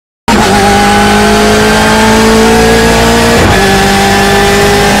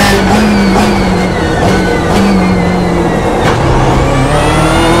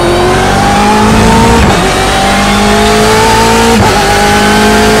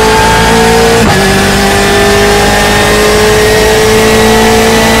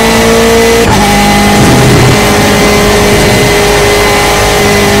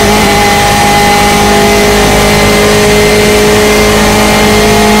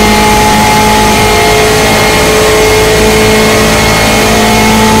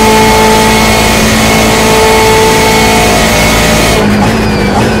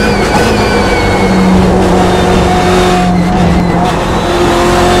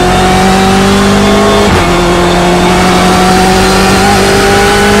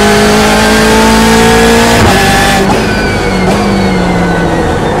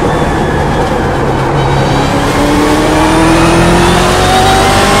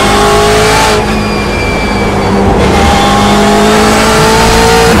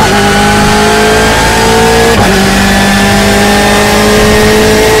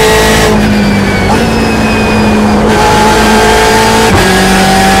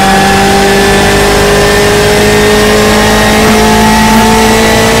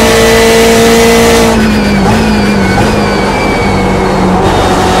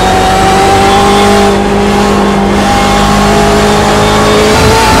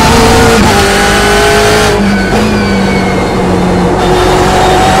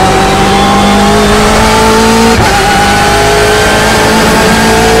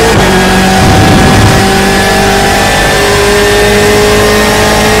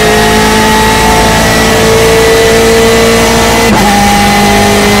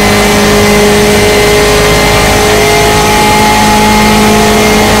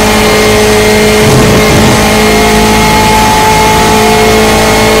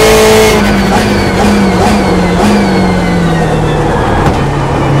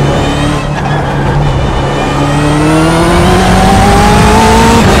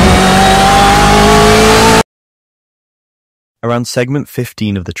Around segment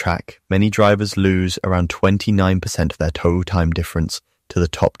 15 of the track, many drivers lose around 29% of their total time difference to the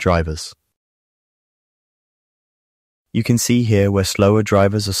top drivers. You can see here where slower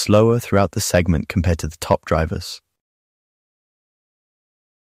drivers are slower throughout the segment compared to the top drivers.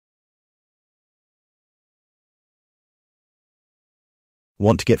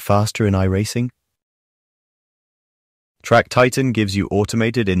 Want to get faster in iRacing? Track Titan gives you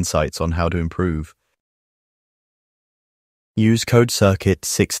automated insights on how to improve. Use code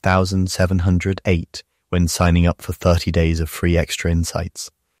CIRCUIT6708 when signing up for 30 days of free extra insights.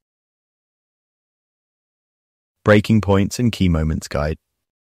 Breaking Points and Key Moments Guide.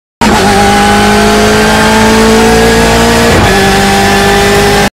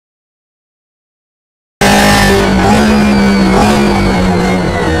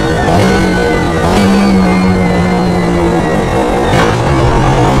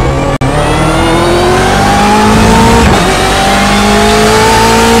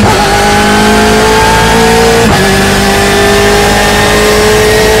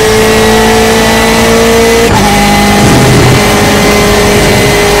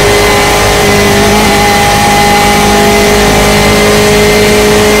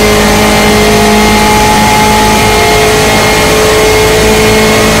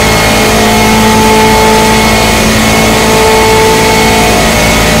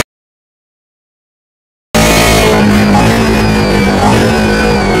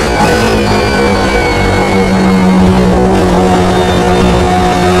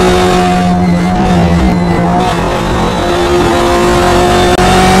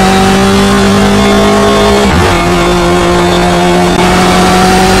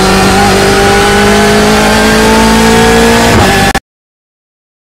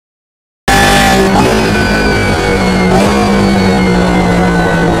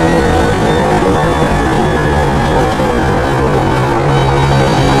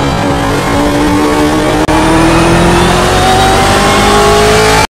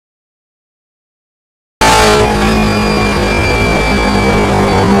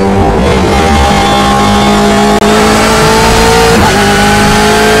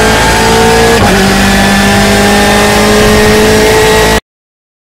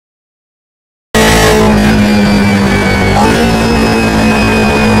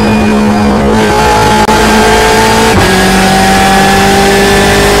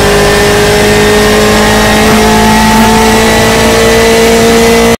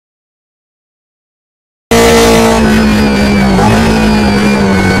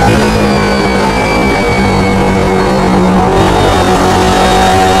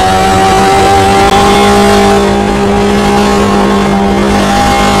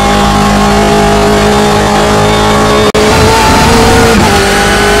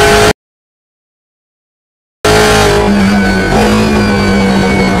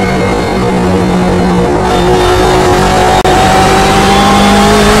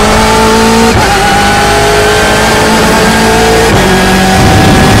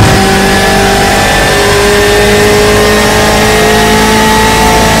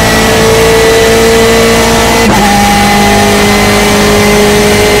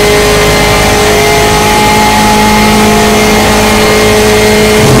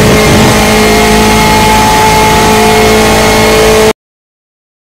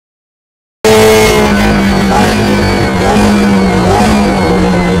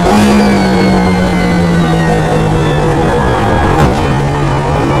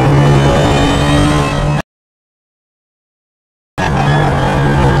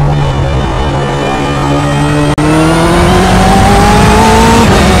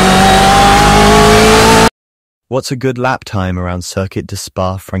 What's a good lap time around Circuit de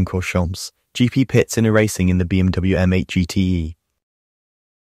Spa-Francorchamps, GP in iRacing in the BMW M8 GTE?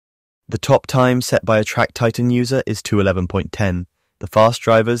 The top time set by a Track Titan user is 2:11.10. The fast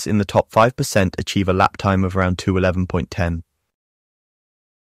drivers in the top 5% achieve a lap time of around 2:11.10.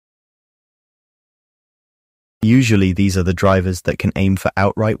 Usually these are the drivers that can aim for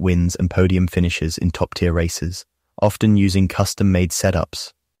outright wins and podium finishes in top-tier races, often using custom-made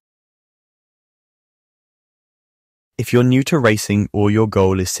setups. If you're new to racing or your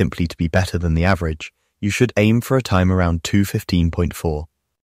goal is simply to be better than the average, you should aim for a time around 2:15.4.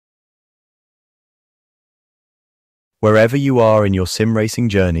 Wherever you are in your sim racing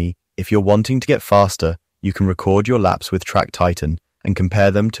journey, if you're wanting to get faster, you can record your laps with Track Titan and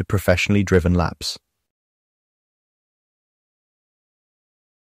compare them to professionally driven laps.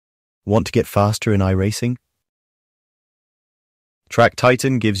 Want to get faster in iRacing? Track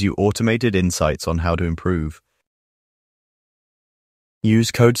Titan gives you automated insights on how to improve.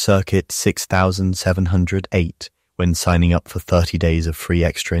 Use code CIRCUIT6708 when signing up for 30 days of free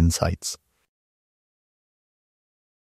extra insights.